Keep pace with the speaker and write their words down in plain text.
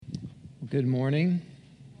Good morning.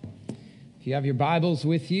 If you have your Bibles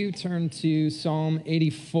with you, turn to Psalm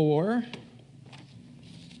 84.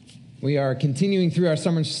 We are continuing through our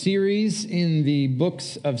summer series in the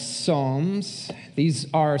books of Psalms. These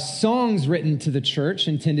are songs written to the church,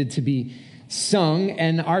 intended to be sung,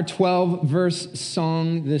 and our 12-verse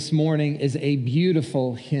song this morning is a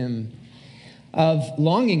beautiful hymn of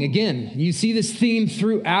longing. Again, you see this theme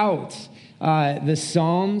throughout the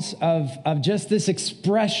Psalms of just this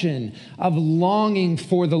expression of longing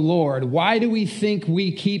for the Lord. Why do we think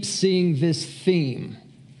we keep seeing this theme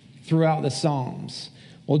throughout the Psalms?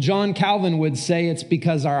 Well, John Calvin would say it's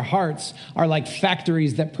because our hearts are like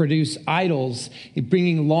factories that produce idols,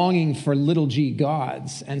 bringing longing for little g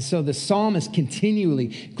gods. And so the psalmist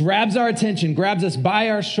continually grabs our attention, grabs us by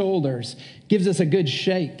our shoulders, gives us a good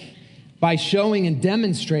shake by showing and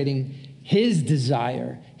demonstrating his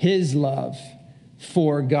desire, his love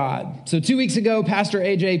for God. So 2 weeks ago, Pastor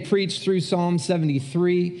AJ preached through Psalm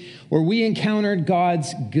 73, where we encountered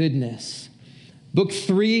God's goodness. Book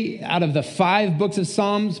 3 out of the 5 books of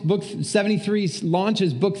Psalms, book 73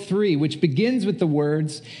 launches book 3, which begins with the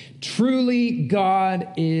words, "Truly God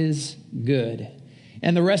is good."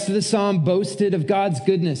 And the rest of the psalm boasted of God's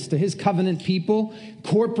goodness to his covenant people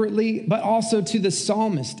corporately, but also to the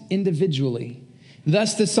psalmist individually.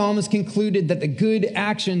 Thus, the psalmist concluded that the good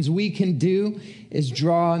actions we can do is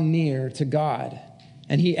draw near to God.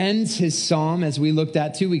 And he ends his psalm, as we looked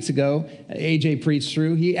at 2 weeks ago, AJ preached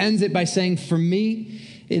through, he ends it by saying, "For me,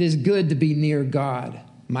 it is good to be near God,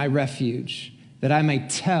 my refuge, that I may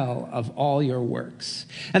tell of all your works."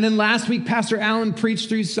 And then last week, Pastor Allen preached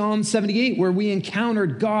through Psalm 78, where we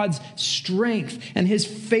encountered God's strength and his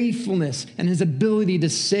faithfulness and his ability to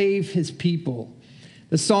save his people.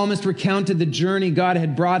 The psalmist recounted the journey God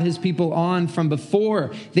had brought his people on from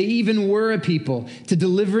before they even were a people, to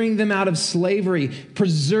delivering them out of slavery,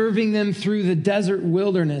 preserving them through the desert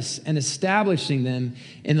wilderness, and establishing them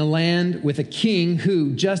in the land with a king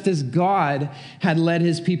who, just as God had led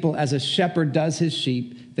his people as a shepherd does his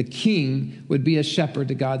sheep, the king would be a shepherd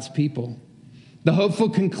to God's people. The hopeful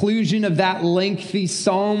conclusion of that lengthy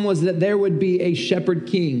psalm was that there would be a shepherd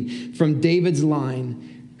king from David's line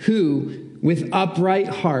who, with upright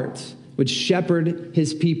heart, would shepherd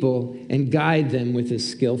his people and guide them with his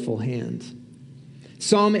skillful hand.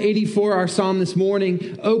 Psalm 84, our psalm this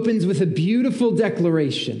morning, opens with a beautiful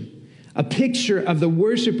declaration, a picture of the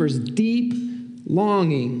worshiper's deep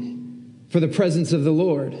longing for the presence of the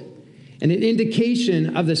Lord, and an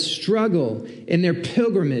indication of the struggle in their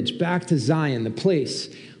pilgrimage back to Zion, the place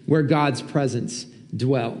where God's presence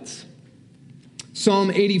dwelt. Psalm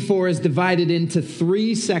 84 is divided into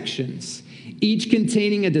 3 sections, each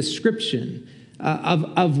containing a description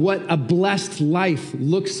of what a blessed life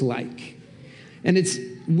looks like. And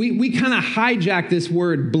we kind of hijacked this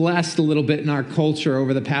word blessed a little bit in our culture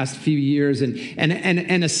over the past few years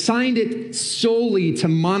and assigned it solely to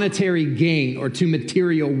monetary gain or to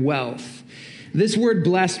material wealth. This word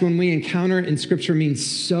blessed, when we encounter it in Scripture, means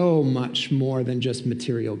so much more than just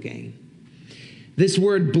material gain. This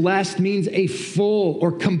word blessed means a full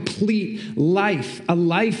or complete life, a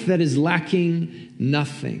life that is lacking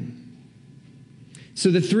nothing.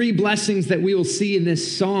 So the 3 blessings that we will see in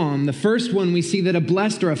this psalm, the first one, we see that a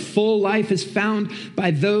blessed or a full life is found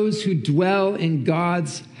by those who dwell in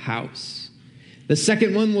God's house. The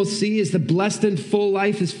second one we'll see is the blessed and full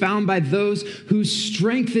life is found by those whose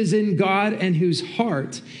strength is in God and whose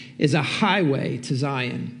heart is a highway to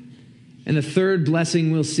Zion. And the third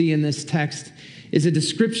blessing we'll see in this text is a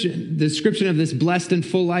description. The description of this blessed and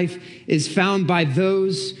full life is found by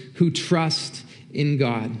those who trust in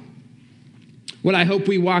God. What I hope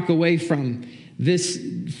we walk away from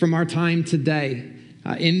our time today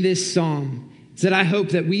in this psalm is that I hope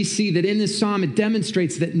that we see that in this psalm it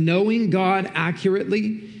demonstrates that knowing God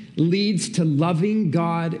accurately leads to loving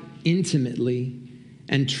God intimately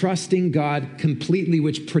and trusting God completely,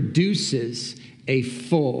 which produces a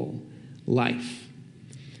full life.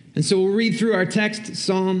 And so we'll read through our text,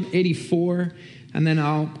 Psalm 84, and then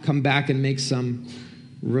I'll come back and make some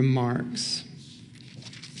remarks.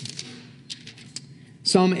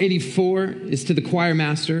 Psalm 84 is to the choir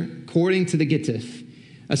master, according to the Gittith,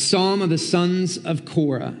 a psalm of the sons of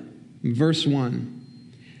Korah. Verse 1,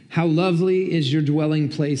 "How lovely is your dwelling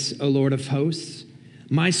place, O Lord of hosts!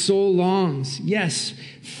 My soul longs, yes,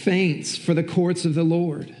 faints for the courts of the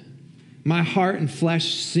Lord. My heart and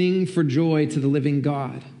flesh sing for joy to the living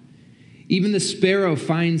God. Even the sparrow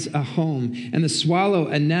finds a home, and the swallow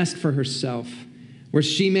a nest for herself, where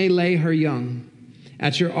she may lay her young.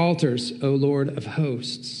 At your altars, O Lord of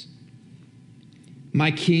hosts.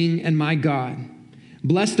 My King and my God,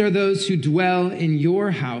 Blessed are those who dwell in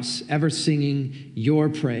your house, ever singing your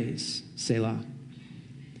praise. Selah.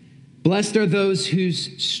 Blessed are those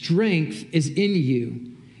whose strength is in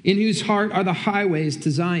you, in whose heart are the highways to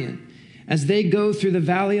Zion. As they go through the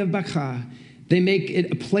valley of Baca, they make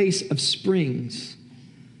it a place of springs.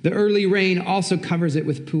 The early rain also covers it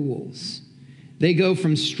with pools. They go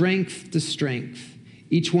from strength to strength.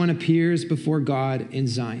 Each one appears before God in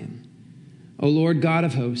Zion. O Lord God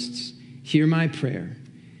of hosts, hear my prayer.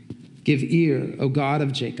 Give ear, O God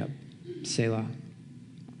of Jacob. Selah.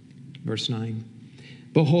 Verse 9.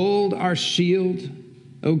 Behold our shield,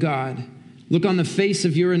 O God. Look on the face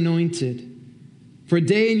of your anointed. For a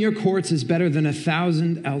day in your courts is better than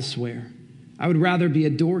 1,000 elsewhere. I would rather be a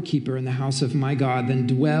doorkeeper in the house of my God than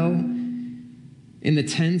dwell in the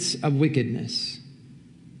tents of wickedness.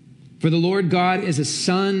 For the Lord God is a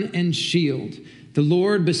sun and shield. The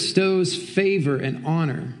Lord bestows favor and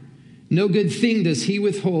honor. No good thing does he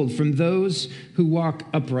withhold from those who walk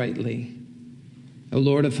uprightly. O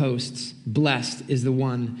Lord of hosts, blessed is the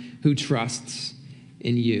one who trusts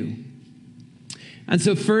in you. And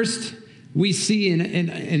so first, we see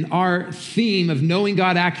in our theme of knowing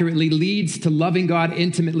God accurately leads to loving God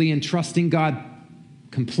intimately and trusting God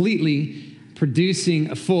completely, producing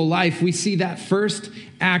a full life. We see that first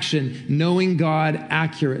action, knowing God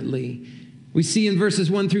accurately. We see in verses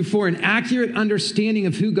 1 through 4, an accurate understanding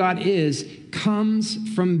of who God is comes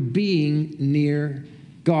from being near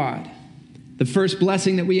God. The first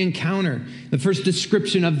blessing that we encounter, the first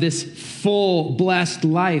description of this full, blessed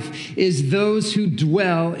life is those who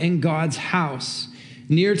dwell in God's house,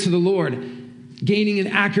 near to the Lord, gaining an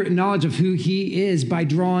accurate knowledge of who he is by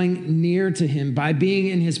drawing near to him, by being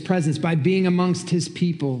in his presence, by being amongst his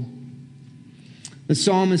people. The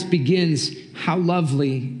psalmist begins, how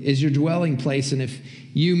lovely is your dwelling place? And if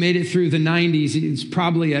you made it through the 90s, it's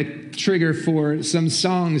probably a trigger for some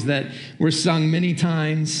songs that were sung many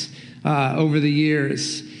times over the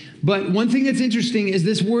years. But one thing that's interesting is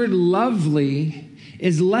this word lovely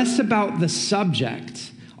is less about the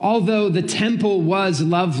subject. Although the temple was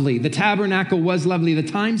lovely, the tabernacle was lovely, the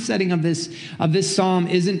time setting of this psalm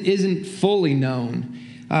isn't fully known.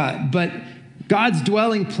 But God's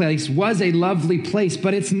dwelling place was a lovely place,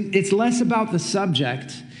 but it's less about the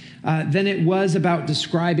subject than it was about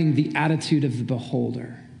describing the attitude of the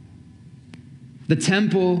beholder. The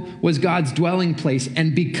temple was God's dwelling place,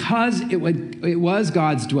 and because it was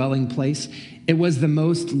God's dwelling place, it was the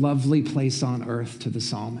most lovely place on earth to the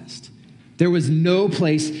psalmist. There was no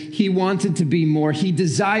place he wanted to be more, he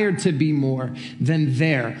desired to be more than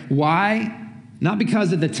there. Why? Not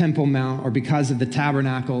because of the Temple Mount or because of the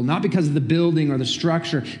tabernacle, not because of the building or the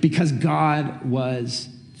structure, because God was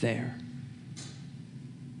there.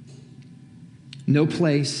 No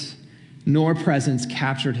place nor presence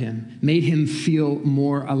captured him, made him feel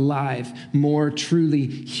more alive, more truly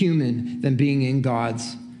human than being in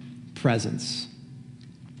God's presence.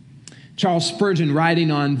 Charles Spurgeon,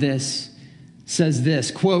 writing on this, says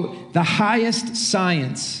this, quote, "The highest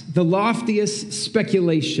science, the loftiest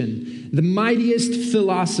speculation, the mightiest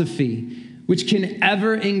philosophy which can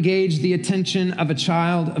ever engage the attention of a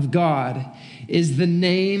child of God is the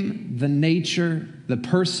name, the nature, the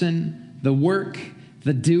person, the work,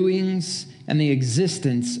 the doings, and the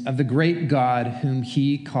existence of the great God whom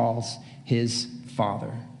he calls his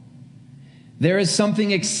Father. There is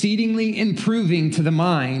something exceedingly improving to the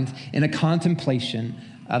mind in a contemplation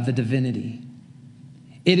of the divinity.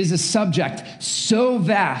 It is a subject so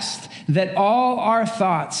vast that all our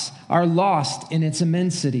thoughts are lost in its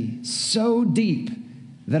immensity, so deep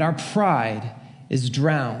that our pride is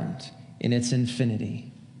drowned in its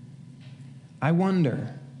infinity. I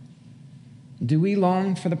wonder, do we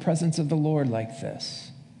long for the presence of the Lord like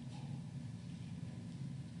this?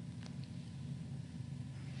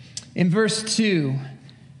 In verse 2,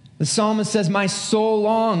 the psalmist says, "My soul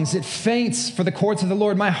longs, it faints for the courts of the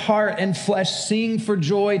Lord. My heart and flesh sing for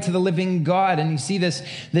joy to the living God." And you see this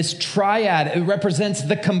triad. It represents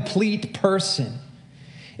the complete person.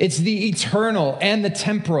 It's the eternal and the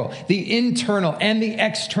temporal, the internal and the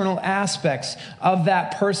external aspects of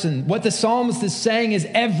that person. What the psalmist is saying is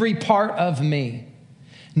every part of me,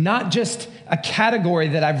 not just a category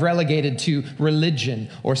that I've relegated to religion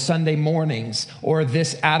or Sunday mornings or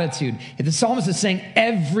this attitude. The psalmist is saying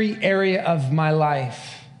every area of my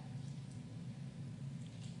life.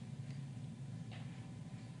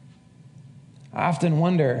 I often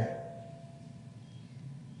wonder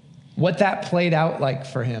what that played out like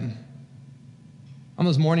for him. On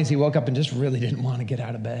those mornings he woke up and just really didn't want to get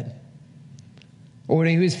out of bed. Or when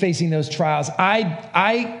he was facing those trials,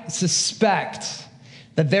 I suspect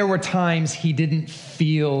that there were times he didn't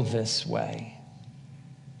feel this way.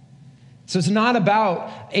 So it's not about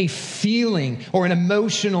a feeling or an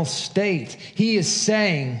emotional state. He is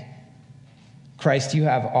saying, Christ, you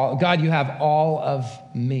have all, God, you have all of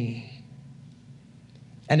me.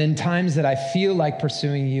 And in times that I feel like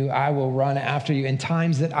pursuing you, I will run after you. In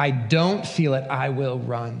times that I don't feel it, I will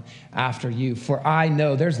run after you. For I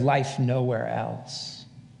know there's life nowhere else.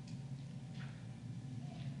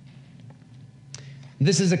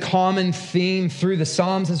 This is a common theme through the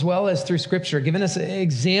Psalms as well as through Scripture, giving us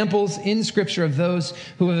examples in Scripture of those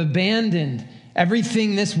who have abandoned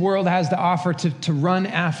everything this world has to offer to run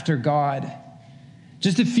after God.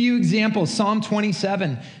 Just a few examples. Psalm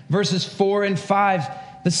 27, verses 4 and 5.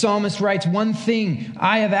 The psalmist writes, "One thing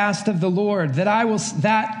I have asked of the Lord,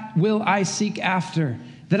 that will I seek after,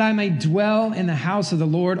 that I may dwell in the house of the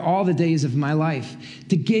Lord all the days of my life,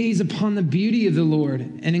 to gaze upon the beauty of the Lord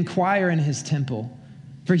and inquire in his temple.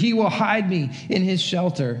 For he will hide me in his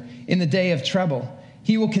shelter in the day of trouble.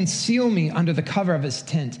 He will conceal me under the cover of his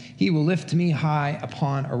tent. He will lift me high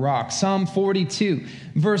upon a rock." Psalm 42,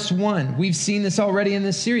 verse 1. We've seen this already in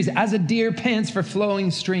this series. "As a deer pants for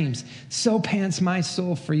flowing streams, so pants my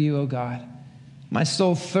soul for you, O God. My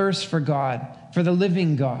soul thirsts for God, for the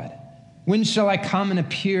living God. When shall I come and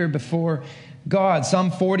appear before God?"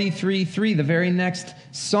 Psalm 43:3, the very next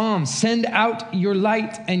psalm. "Send out your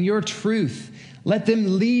light and your truth. Let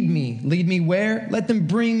them lead me." Lead me where? "Let them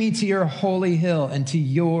bring me to your holy hill and to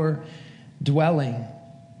your dwelling."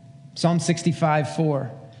 Psalm 65:4.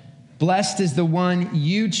 "Blessed is the one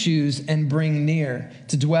you choose and bring near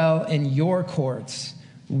to dwell in your courts.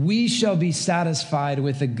 We shall be satisfied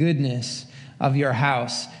with the goodness of your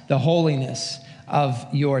house, the holiness of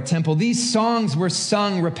your temple." These songs were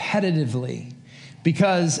sung repetitively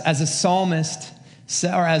because, as a psalmist,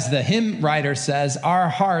 or as the hymn writer says, our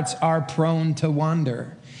hearts are prone to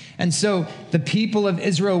wander. And so the people of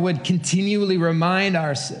Israel would continually remind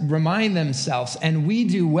themselves, and we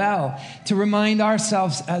do well to remind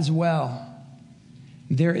ourselves as well,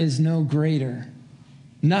 there is no greater,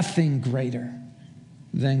 nothing greater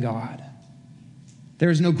than God. There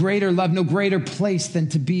is no greater love, no greater place than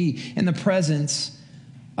to be in the presence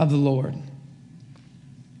of the Lord.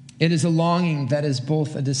 It is a longing that is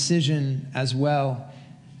both a decision as well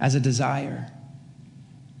as a desire.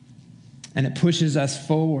 And it pushes us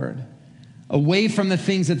forward, away from the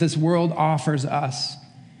things that this world offers us,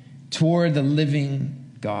 toward the living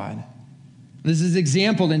God. This is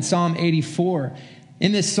exampled in Psalm 84,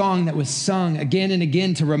 in this song that was sung again and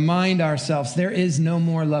again to remind ourselves there is no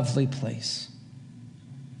more lovely place.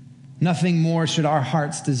 Nothing more should our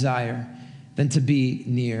hearts desire than to be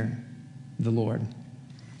near the Lord.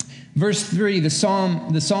 Verse 3, the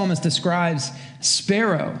psalmist describes a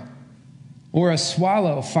sparrow or a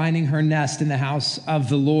swallow finding her nest in the house of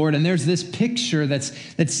the Lord. And there's this picture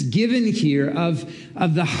that's given here of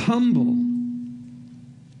the humble.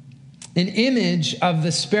 An image of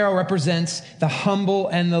the sparrow represents the humble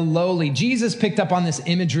and the lowly. Jesus picked up on this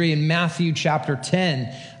imagery in Matthew chapter 10,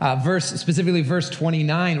 specifically verse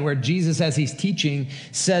 29, where Jesus, as he's teaching,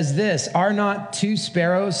 says this, "Are not 2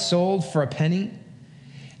 sparrows sold for a penny?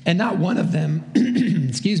 And not one of them,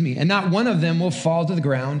 and not one of them will fall to the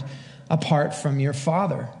ground apart from your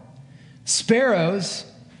Father." Sparrows,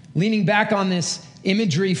 leaning back on this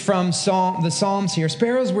imagery from the Psalms here,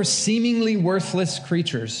 sparrows were seemingly worthless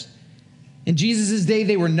creatures. In Jesus' day,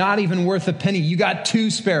 they were not even worth a penny. You got 2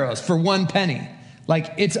 sparrows for 1 penny.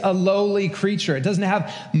 Like, it's a lowly creature. It doesn't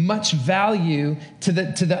have much value to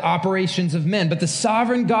the operations of men. But the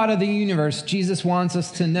sovereign God of the universe, Jesus wants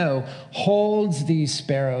us to know, holds these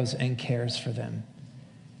sparrows and cares for them.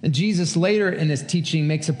 And Jesus later in his teaching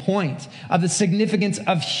makes a point of the significance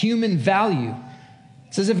of human value.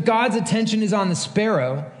 It says if God's attention is on the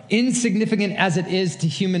sparrow, insignificant as it is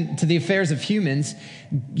to the affairs of humans,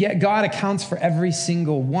 yet God accounts for every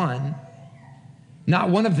single one. Not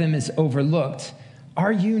one of them is overlooked.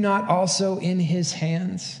 Are you not also in his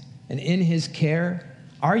hands and in his care?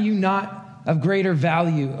 Are you not of greater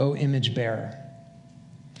value, O image bearer?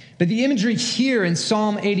 But the imagery here in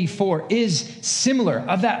Psalm 84 is similar,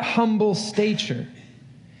 of that humble stature.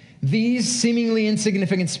 These seemingly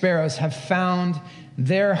insignificant sparrows have found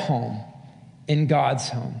their home in God's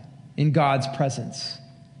home, in God's presence.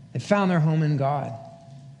 They found their home in God.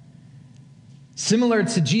 Similar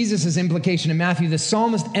to Jesus' implication in Matthew, the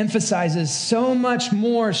psalmist emphasizes so much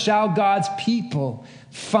more shall God's people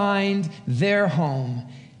find their home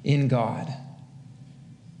in God.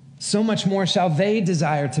 So much more shall they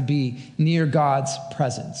desire to be near God's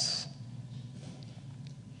presence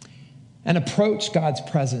and approach God's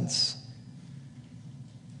presence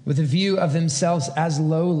with a view of themselves as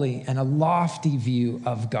lowly and a lofty view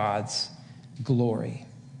of God's glory.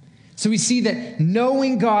 So we see that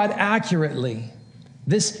knowing God accurately,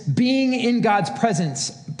 this being in God's presence,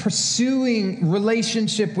 pursuing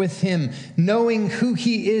relationship with him, knowing who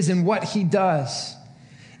he is and what he does,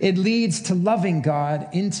 it leads to loving God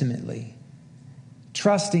intimately,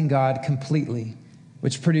 trusting God completely,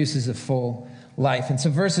 which produces a full life. And so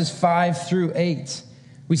verses 5 through 8,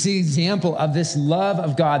 we see an example of this love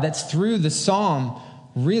of God that's through the psalm,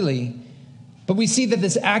 really. But we see that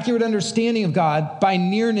this accurate understanding of God by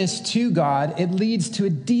nearness to God, it leads to a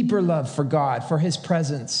deeper love for God, for his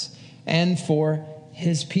presence, and for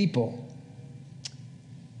his people.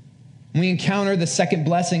 We encounter the second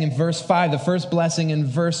blessing in verse 5. The first blessing in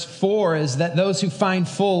verse 4 is that those who find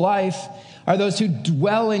full life are those who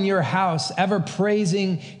dwell in your house, ever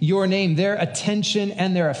praising your name. Their attention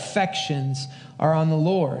and their affections are on the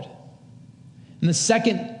Lord. And the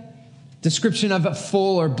second description of a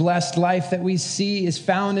full or blessed life that we see is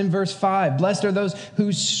found in verse 5. Blessed are those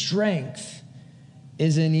whose strength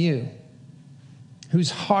is in you,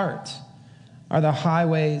 whose heart are the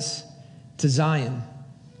highways to Zion.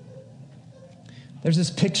 There's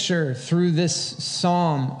this picture through this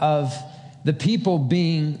psalm of the people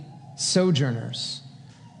being sojourners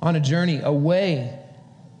on a journey away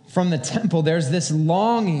from the temple. There's this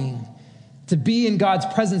longing to be in God's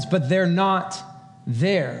presence, but they're not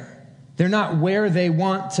there. They're not where they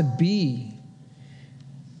want to be.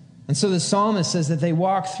 And so the psalmist says that they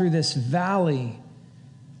walk through this valley.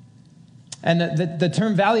 And the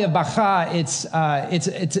term Valley of Baca,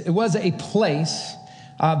 it was a place,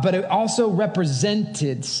 but it also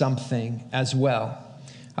represented something as well.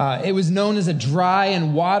 It was known as a dry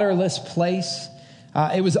and waterless place.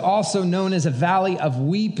 It was also known as a valley of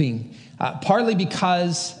weeping, partly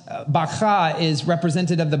because Baca is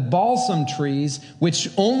representative of the balsam trees, which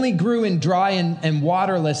only grew in dry and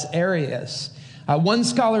waterless areas. One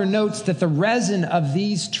scholar notes that the resin of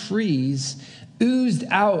these trees oozed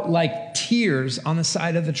out like tears on the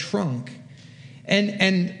side of the trunk.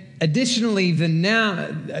 And additionally,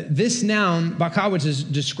 this noun, Baca, which is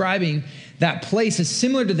describing that place, is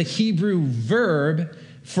similar to the Hebrew verb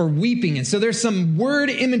for weeping. And so there's some word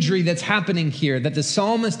imagery that's happening here that the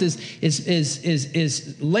psalmist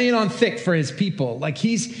is laying on thick for his people. Like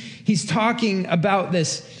he's talking about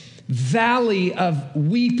this valley of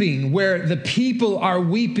weeping where the people are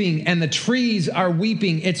weeping and the trees are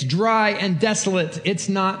weeping. It's dry and desolate. It's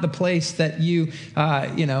not the place that you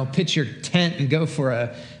pitch your tent and go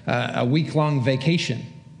for a week-long vacation.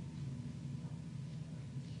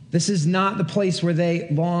 This is not the place where they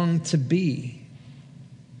long to be.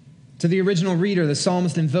 To the original reader, the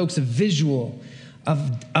psalmist invokes a visual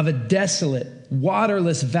of a desolate,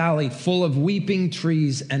 waterless valley full of weeping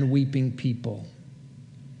trees and weeping people.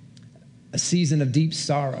 A season of deep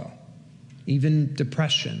sorrow, even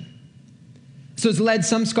depression. So it's led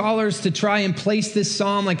some scholars to try and place this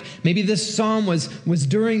psalm, like maybe this psalm was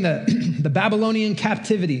during the Babylonian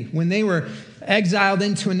captivity when they were exiled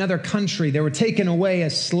into another country. They were taken away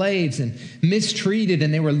as slaves and mistreated,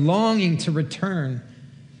 and they were longing to return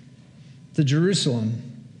to Jerusalem,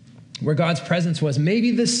 where God's presence was.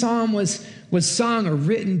 Maybe this psalm was sung or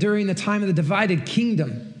written during the time of the divided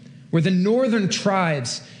kingdom, where the northern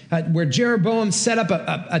tribes, where Jeroboam set up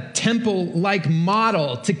a temple-like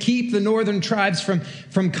model to keep the northern tribes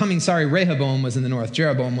from coming. Sorry, Rehoboam was in the north.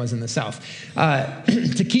 Jeroboam was in the south.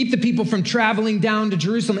 To keep the people from traveling down to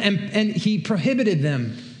Jerusalem, and he prohibited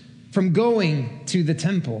them from going to the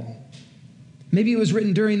temple. Maybe it was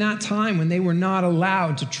written during that time when they were not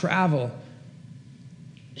allowed to travel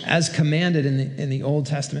as commanded in the Old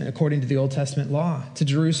Testament, according to the Old Testament law, to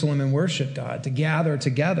Jerusalem and worship God, to gather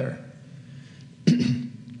together.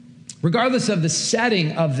 Regardless of the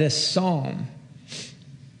setting of this psalm,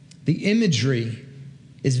 the imagery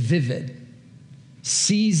is vivid.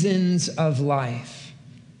 Seasons of life.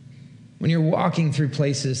 When you're walking through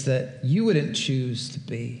places that you wouldn't choose to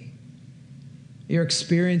be. You're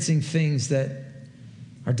experiencing things that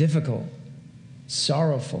are difficult,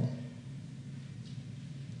 sorrowful.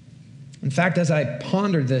 In fact, as I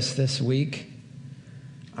pondered this week,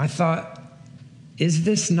 I thought, is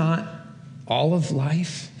this not all of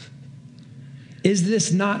life? Is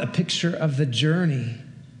this not a picture of the journey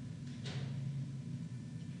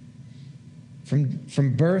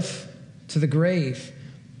from birth to the grave,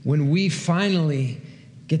 when we finally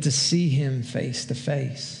get to see him face to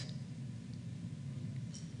face?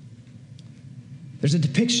 There's a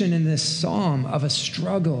depiction in this psalm of a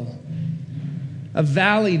struggle, a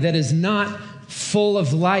valley that is not full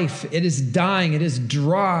of life. It is dying. It is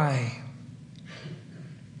dry.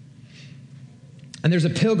 And there's a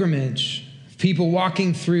pilgrimage, people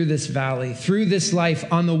walking through this valley, through this life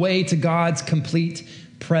on the way to God's complete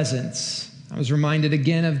presence. I was reminded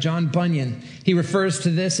again of John Bunyan. He refers to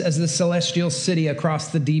this as the celestial city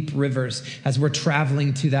across the deep rivers as we're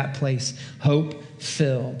traveling to that place,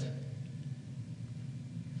 hope-filled.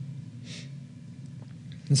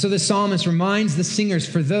 And so the psalmist reminds the singers,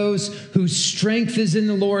 for those whose strength is in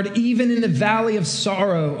the Lord, even in the valley of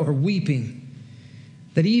sorrow or weeping,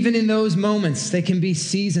 that even in those moments there can be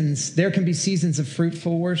seasons of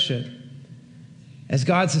fruitful worship as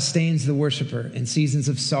God sustains the worshiper in seasons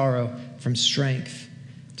of sorrow from strength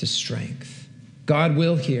to strength. God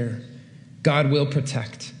will hear. God will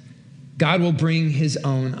protect. God will bring his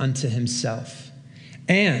own unto himself.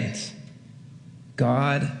 And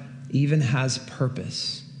God even has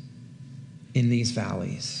purpose in these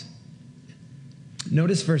valleys.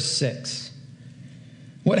 Notice verse 6.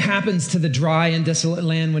 What happens to the dry and desolate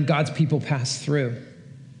land when God's people pass through?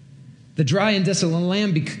 The dry and desolate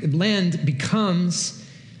land becomes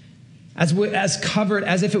as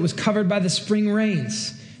if it was covered by the spring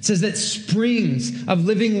rains. It says that springs of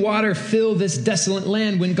living water fill this desolate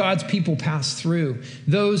land when God's people pass through,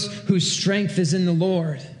 those whose strength is in the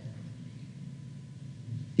Lord.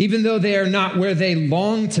 Even though they are not where they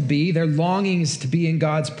long to be, their longing is to be in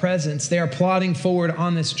God's presence. They are plodding forward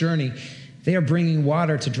on this journey. They are bringing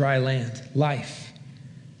water to dry land, life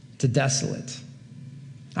to desolate.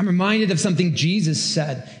 I'm reminded of something Jesus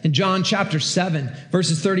said in John chapter 7,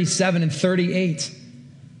 verses 37 and 38.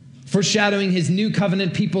 Foreshadowing his new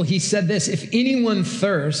covenant people, he said this, if anyone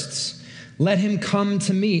thirsts, let him come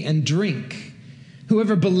to me and drink.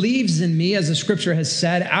 Whoever believes in me, as the scripture has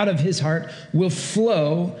said, out of his heart will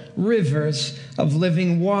flow rivers of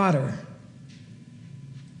living water.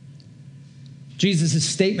 Jesus'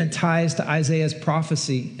 statement ties to Isaiah's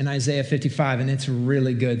prophecy in Isaiah 55, and it's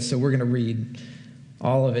really good, so we're going to read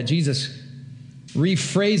all of it. Jesus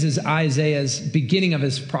rephrases Isaiah's beginning of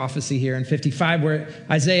his prophecy here in 55, where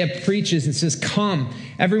Isaiah preaches and says, come,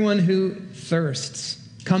 everyone who thirsts,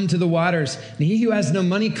 come to the waters, and he who has no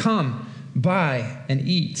money, come, buy and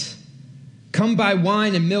eat. Come buy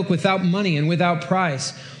wine and milk without money and without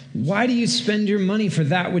price. Why do you spend your money for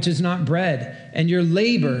that which is not bread, and your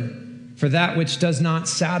labor for that which does not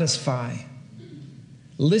satisfy?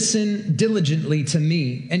 Listen diligently to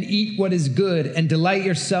me and eat what is good and delight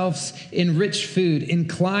yourselves in rich food.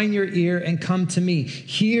 Incline your ear and come to me.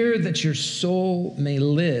 Hear that your soul may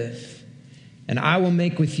live. And I will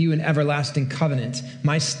make with you an everlasting covenant,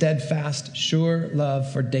 my steadfast, sure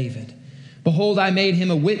love for David. Behold, I made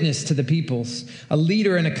him a witness to the peoples, a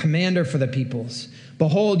leader and a commander for the peoples.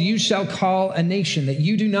 Behold, you shall call a nation that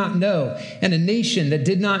you do not know, and a nation that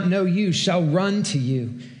did not know you shall run to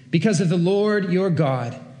you, because of the Lord your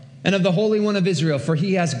God, and of the Holy One of Israel, for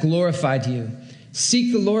he has glorified you.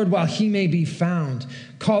 Seek the Lord while he may be found.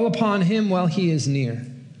 Call upon him while he is near.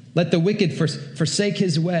 Let the wicked forsake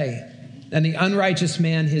his way, and the unrighteous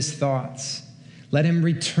man his thoughts. Let him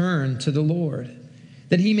return to the Lord,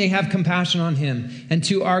 that he may have compassion on him, and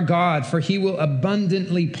to our God, for he will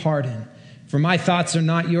abundantly pardon. For my thoughts are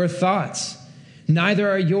not your thoughts,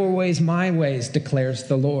 neither are your ways my ways, declares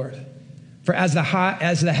the Lord. For as the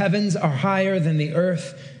heavens are higher than the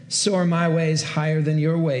earth, so are my ways higher than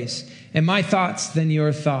your ways, and my thoughts than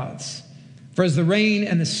your thoughts. For as the rain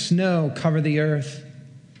and the snow cover the earth,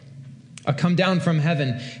 come down from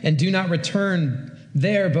heaven, and do not return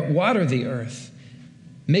there, but water the earth,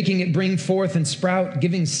 making it bring forth and sprout,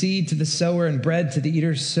 giving seed to the sower and bread to the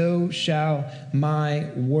eater, so shall my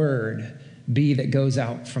word be that goes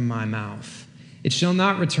out from my mouth. It shall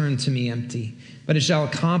not return to me empty, but it shall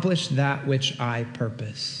accomplish that which I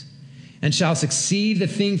purpose, and shall succeed the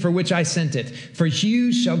thing for which I sent it. For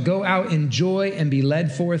you shall go out in joy and be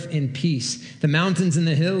led forth in peace. The mountains and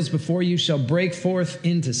the hills before you shall break forth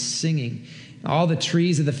into singing. All the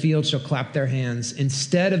trees of the field shall clap their hands.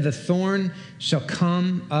 Instead of the thorn shall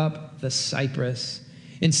come up the cypress.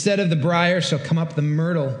 Instead of the briar shall come up the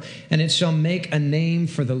myrtle, and it shall make a name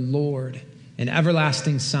for the Lord, an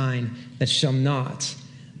everlasting sign that shall not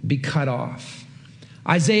be cut off.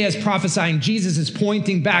 Isaiah is prophesying, Jesus is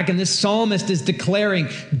pointing back, and this psalmist is declaring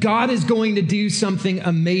God is going to do something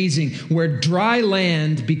amazing where dry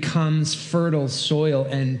land becomes fertile soil,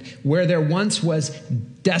 and where there once was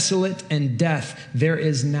desolate and death, there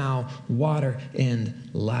is now water and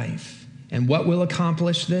life. And what will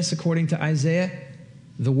accomplish this, according to Isaiah?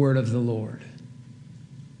 The word of the Lord.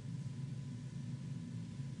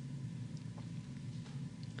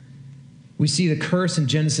 We see the curse in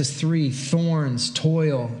Genesis 3, thorns,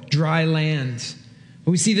 toil, dry land.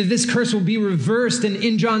 But we see that this curse will be reversed. And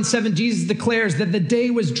in John 7, Jesus declares that the day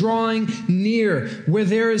was drawing near where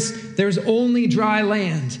there's only dry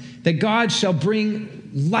land, that God shall bring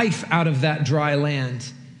life out of that dry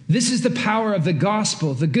land. This is the power of the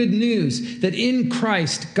gospel, the good news that in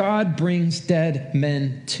Christ, God brings dead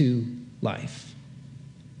men to life.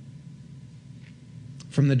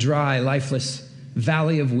 From the dry, lifeless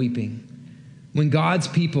valley of weeping, when God's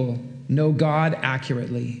people know God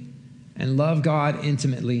accurately and love God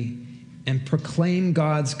intimately and proclaim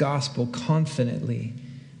God's gospel confidently,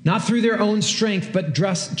 not through their own strength, but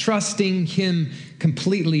trusting him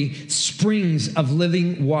completely, springs of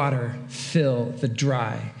living water fill the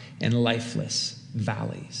dry and lifeless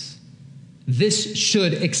valleys. This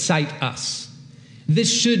should excite us.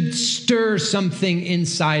 This should stir something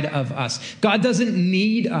inside of us. God doesn't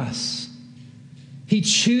need us. He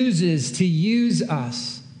chooses to use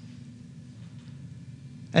us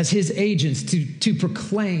as his agents to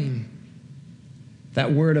proclaim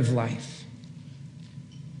that word of life.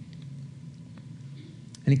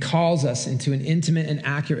 And he calls us into an intimate and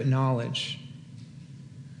accurate knowledge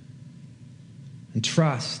and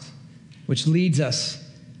trust, which leads us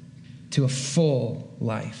to a full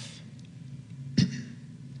life.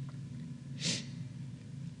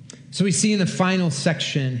 So we see in the final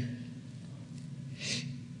section,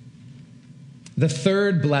 the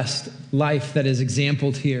third blessed life that is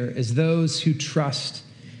exampled here is those who trust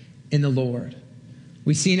in the Lord.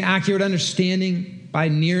 We see an accurate understanding by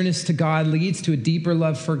nearness to God leads to a deeper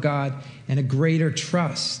love for God and a greater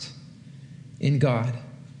trust in God.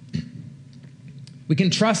 We can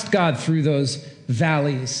trust God through those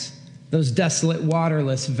valleys, those desolate,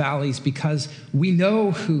 waterless valleys, because we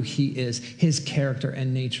know who he is, his character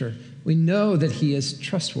and nature. We know that he is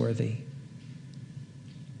trustworthy.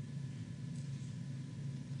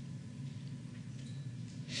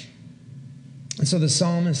 And so the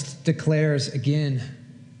psalmist declares again,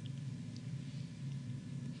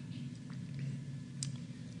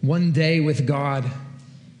 one day with God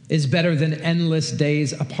is better than endless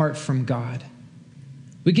days apart from God.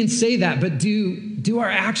 We can say that, but do our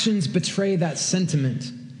actions betray that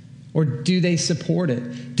sentiment? Or do they support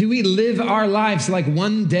it? Do we live our lives like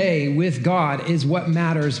one day with God is what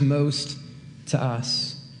matters most to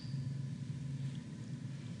us?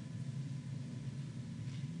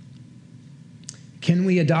 Can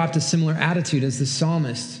we adopt a similar attitude as the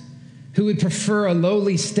psalmist, who would prefer a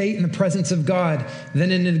lowly state in the presence of God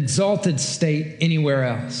than an exalted state anywhere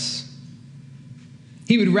else?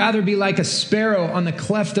 He would rather be like a sparrow on the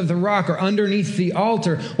cleft of the rock or underneath the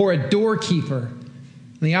altar or a doorkeeper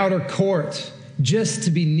in the outer court, just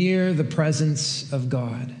to be near the presence of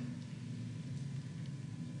God.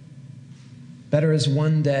 Better is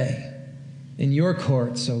one day in your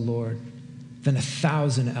courts, O Lord, than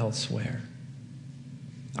 1,000 elsewhere.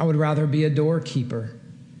 I would rather be a doorkeeper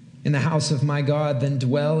in the house of my God than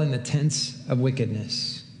dwell in the tents of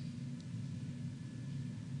wickedness.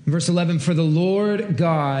 Verse 11, for the Lord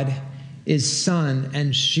God is sun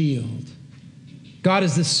and shield. God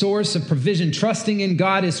is the source of provision. Trusting in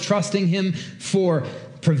God is trusting him for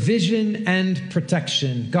provision and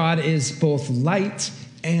protection. God is both light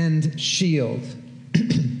and shield.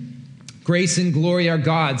 Grace and glory are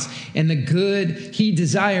God's, and the good he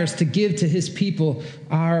desires to give to his people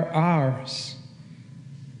are ours.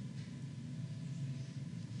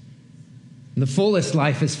 The fullest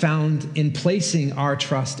life is found in placing our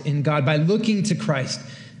trust in God by looking to Christ,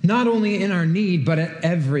 not only in our need, but at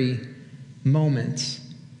every moment.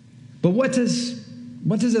 But what does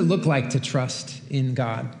it look like to trust in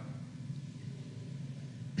God?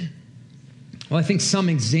 Well, I think some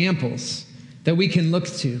examples that we can look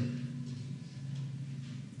to.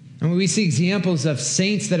 And when we see examples of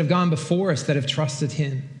saints that have gone before us that have trusted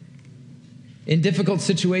him in difficult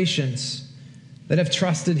situations, that have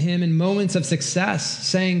trusted him in moments of success,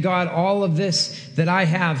 saying, God, all of this that I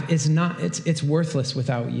have is it's worthless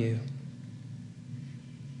without you.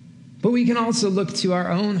 But we can also look to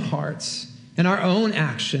our own hearts and our own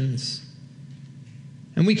actions.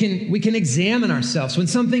 And we can examine ourselves. When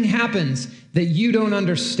something happens that you don't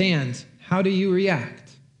understand, how do you react?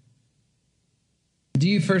 Do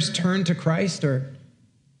you first turn to Christ or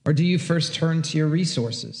do you first turn to your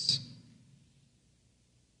resources?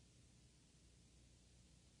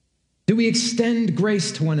 Do we extend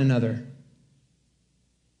grace to one another?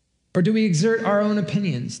 Or do we exert our own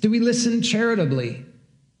opinions? Do we listen charitably?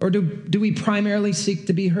 Or do we primarily seek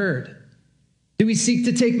to be heard? Do we seek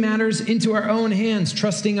to take matters into our own hands,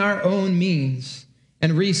 trusting our own means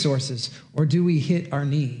and resources? Or do we hit our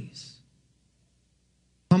knees,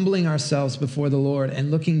 humbling ourselves before the Lord and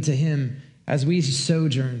looking to him as we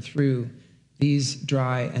sojourn through these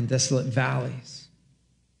dry and desolate valleys,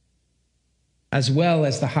 as well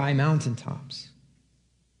as the high mountaintops?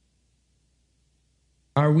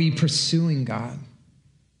 Are we pursuing God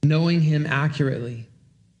knowing him accurately?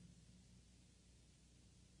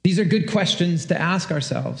 These are good questions to ask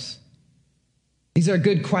ourselves. These are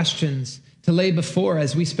good questions to lay before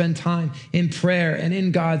as we spend time in prayer and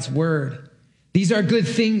in God's word. These are good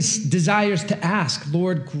things, desires to ask.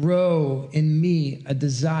 Lord, grow in me a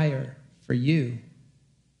desire for you.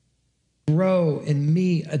 Grow in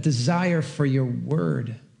me a desire for your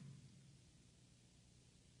word.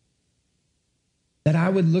 That I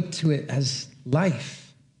would look to it as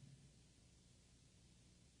life.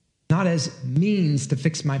 Not as means to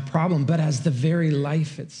fix my problem, but as the very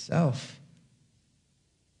life itself.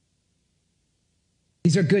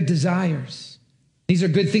 These are good desires. These are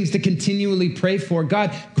good things to continually pray for.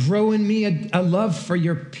 God, grow in me a love for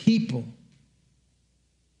your people.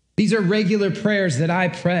 These are regular prayers that I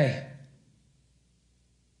pray.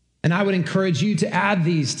 And I would encourage you to add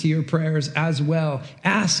these to your prayers as well.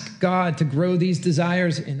 Ask God to grow these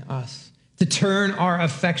desires in us, to turn our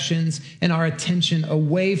affections and our attention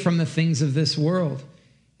away from the things of this world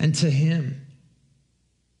and to him.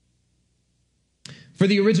 For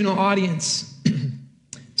the original audience,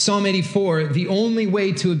 Psalm 84, the only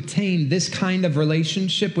way to obtain this kind of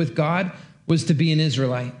relationship with God was to be an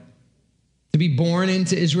Israelite, to be born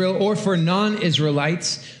into Israel, or for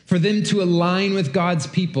non-Israelites, for them to align with God's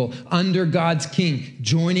people under God's king,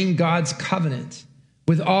 joining God's covenant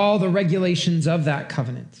with all the regulations of that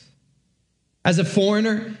covenant. As a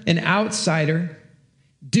foreigner, an outsider,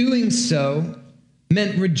 doing so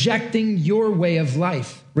meant rejecting your way of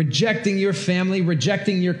life, rejecting your family,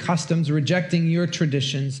 rejecting your customs, rejecting your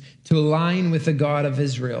traditions to align with the God of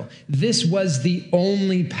Israel. This was the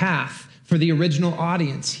only path for the original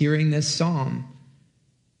audience hearing this psalm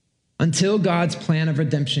until God's plan of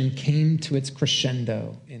redemption came to its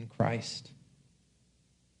crescendo in Christ.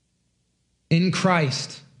 In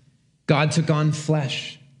Christ, God took on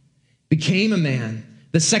flesh, became a man,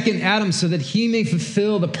 the second Adam, so that he may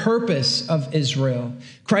fulfill the purpose of Israel.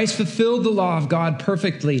 Christ fulfilled the law of God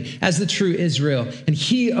perfectly as the true Israel, and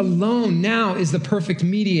he alone now is the perfect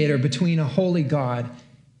mediator between a holy God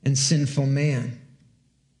and sinful man.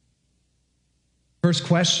 First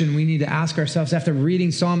question we need to ask ourselves after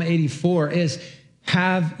reading Psalm 84 is,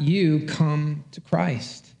 have you come to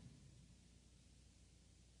Christ?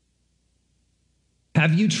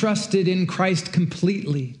 Have you trusted in Christ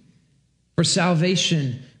completely for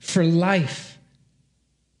salvation, for life?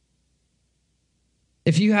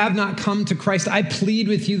 If you have not come to Christ, I plead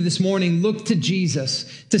with you this morning, look to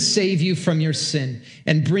Jesus to save you from your sin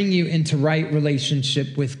and bring you into right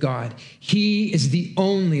relationship with God. He is the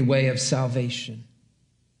only way of salvation.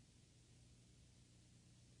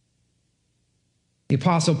 The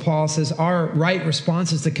Apostle Paul says our right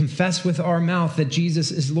response is to confess with our mouth that Jesus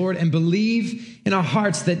is Lord and believe in our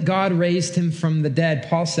hearts that God raised him from the dead.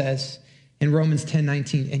 Paul says in Romans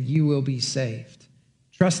 10:19, and you will be saved.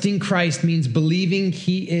 Trusting Christ means believing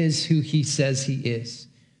he is who he says he is,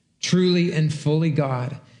 truly and fully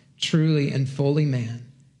God, truly and fully man,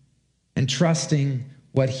 and trusting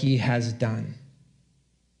what he has done.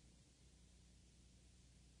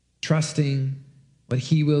 Trusting what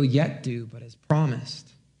he will yet do, but has promised.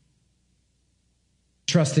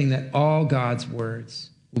 Trusting that all God's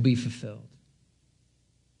words will be fulfilled.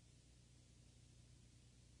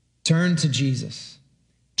 Turn to Jesus.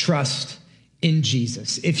 Trust in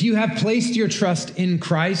Jesus. If you have placed your trust in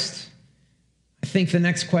Christ, I think the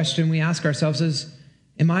next question we ask ourselves is,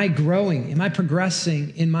 am I growing? Am I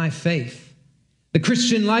progressing in my faith? The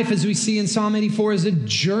Christian life, as we see in Psalm 84, is a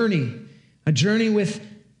journey with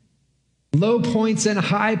low points and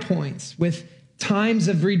high points, with times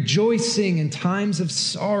of rejoicing and times of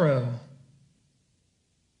sorrow.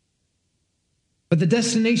 But the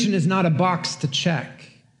destination is not a box to check.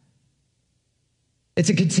 It's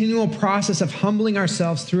a continual process of humbling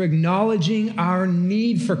ourselves through acknowledging our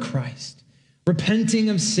need for Christ, repenting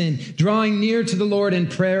of sin, drawing near to the Lord in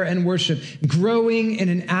prayer and worship, growing in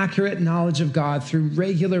an accurate knowledge of God through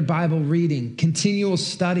regular Bible reading, continual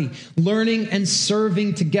study, learning and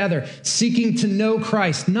serving together, seeking to know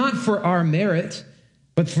Christ, not for our merit,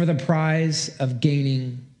 but for the prize of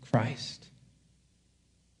gaining Christ.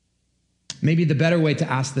 Maybe the better way to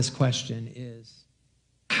ask this question is,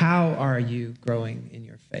 how are you growing in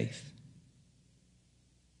your faith?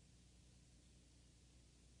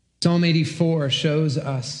 Psalm 84 shows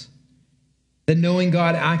us that knowing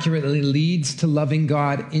God accurately leads to loving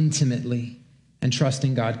God intimately and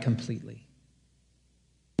trusting God completely,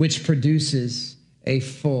 which produces a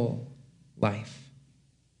full life.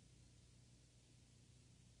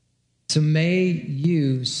 So may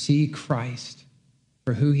you see Christ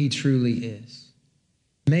for who he truly is.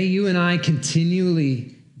 May you and I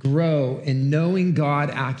continually grow in knowing God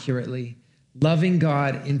accurately, loving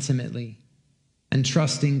God intimately, and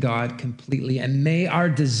trusting God completely. And may our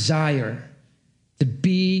desire to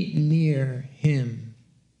be near him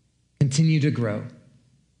continue to grow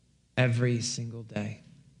every single day.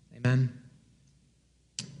 Amen.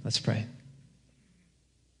 Let's pray.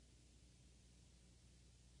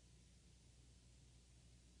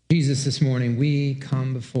 Jesus, this morning we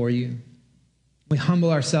come before you. We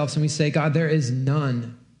humble ourselves and we say, God, there is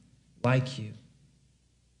none like you.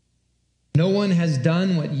 No one has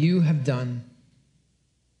done what you have done.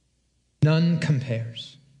 None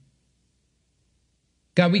compares.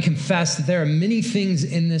 God, we confess that there are many things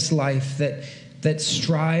in this life that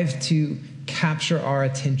strive to capture our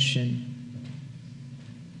attention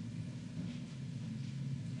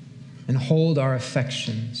and hold our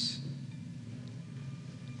affections.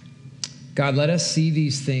 God, let us see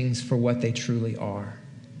these things for what they truly are,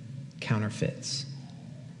 counterfeits.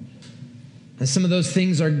 And some of those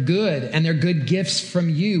things are good, and they're good gifts from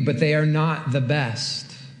you, but they are not the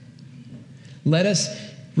best. Let us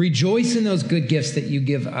rejoice in those good gifts that you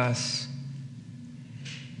give us.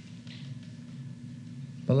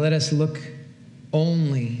 But let us look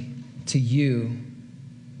only to you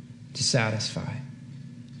to satisfy.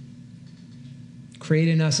 Create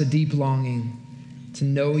in us a deep longing to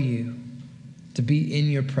know you, to be in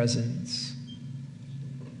your presence.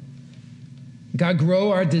 God,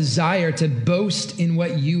 grow our desire to boast in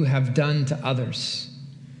what you have done to others.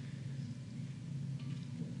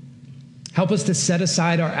 Help us to set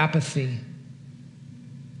aside our apathy.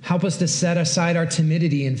 Help us to set aside our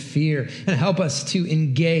timidity and fear, and help us to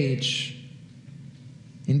engage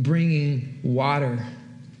in bringing water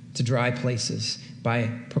to dry places by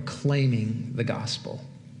proclaiming the gospel.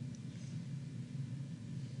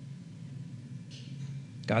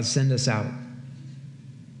 God, send us out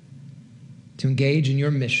to engage in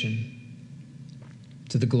your mission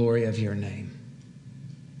to the glory of your name.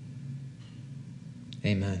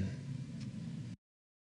 Amen.